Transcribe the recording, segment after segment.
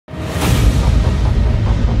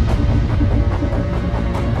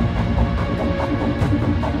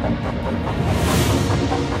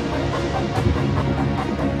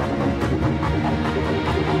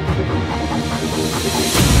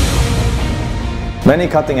Many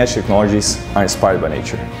cutting-edge technologies are inspired by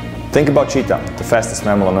nature. Think about cheetah, the fastest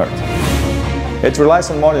mammal on Earth. It relies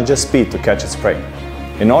on more than just speed to catch its prey.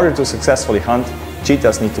 In order to successfully hunt,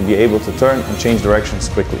 cheetahs need to be able to turn and change directions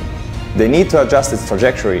quickly. They need to adjust its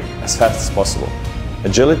trajectory as fast as possible.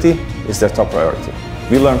 Agility is their top priority.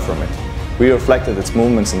 We learn from it. We reflected its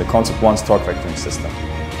movements in the Concept One's torque vectoring system.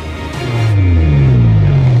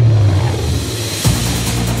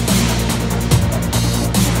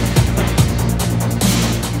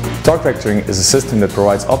 Torque vectoring is a system that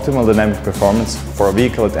provides optimal dynamic performance for a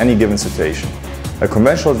vehicle at any given situation. A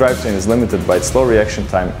conventional drivetrain is limited by its slow reaction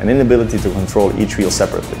time and inability to control each wheel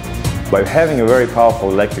separately. By having a very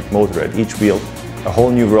powerful electric motor at each wheel, a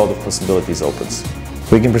whole new world of possibilities opens.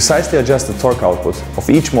 We can precisely adjust the torque output of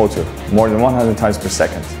each motor more than 100 times per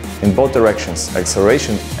second, in both directions,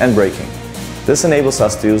 acceleration and braking. This enables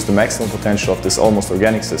us to use the maximum potential of this almost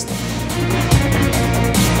organic system.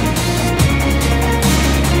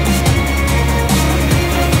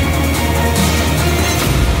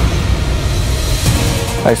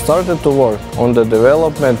 I started to work on the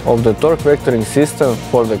development of the torque vectoring system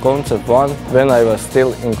for the Concept One when I was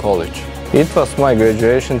still in college. It was my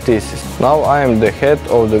graduation thesis. Now I am the head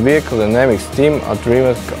of the vehicle dynamics team at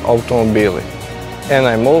Rimac Automobili, and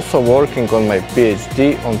I'm also working on my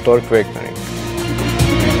PhD on torque vectoring.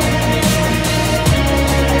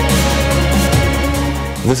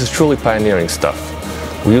 This is truly pioneering stuff.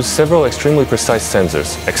 We use several extremely precise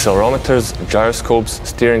sensors, accelerometers, gyroscopes,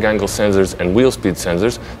 steering angle sensors and wheel speed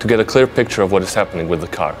sensors to get a clear picture of what is happening with the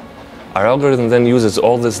car. Our algorithm then uses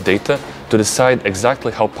all this data to decide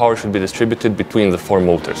exactly how power should be distributed between the four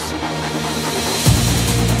motors.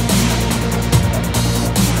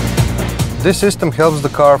 This system helps the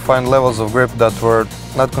car find levels of grip that were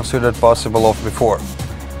not considered possible of before.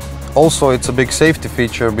 Also, it's a big safety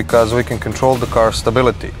feature because we can control the car's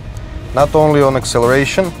stability. Not only on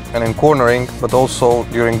acceleration and in cornering, but also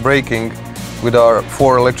during braking with our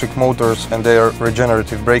 4 electric motors and their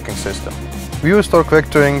regenerative braking system. We use torque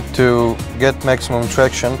vectoring to get maximum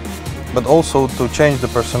traction, but also to change the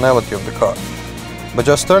personality of the car. By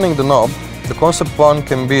just turning the knob, the Concept One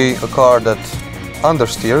can be a car that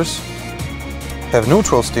understeers, have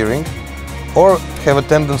neutral steering, or have a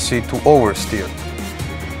tendency to oversteer.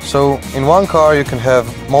 So in one car you can have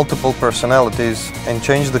multiple personalities and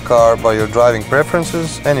change the car by your driving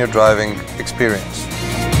preferences and your driving experience.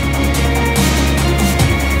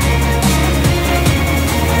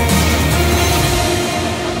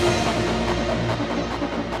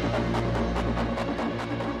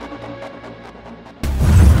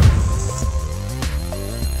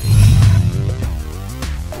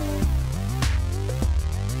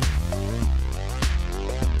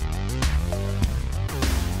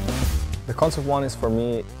 The Concept One is for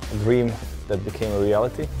me a dream that became a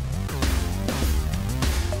reality.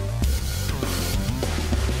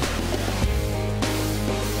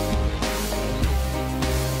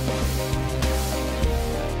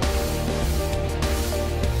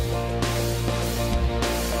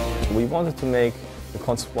 We wanted to make the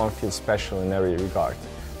Concept One feel special in every regard.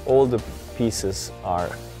 All the pieces are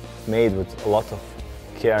made with a lot of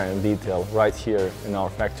care and detail right here in our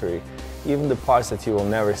factory, even the parts that you will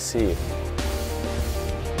never see.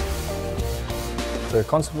 The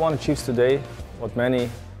Concept One achieves today what many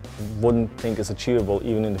wouldn't think is achievable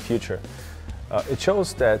even in the future. It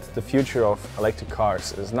shows that the future of electric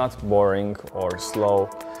cars is not boring or slow,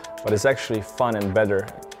 but is actually fun and better.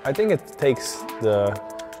 I think it takes the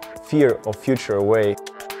fear of future away.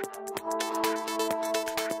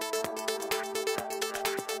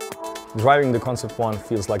 Driving the Concept One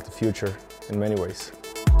feels like the future in many ways.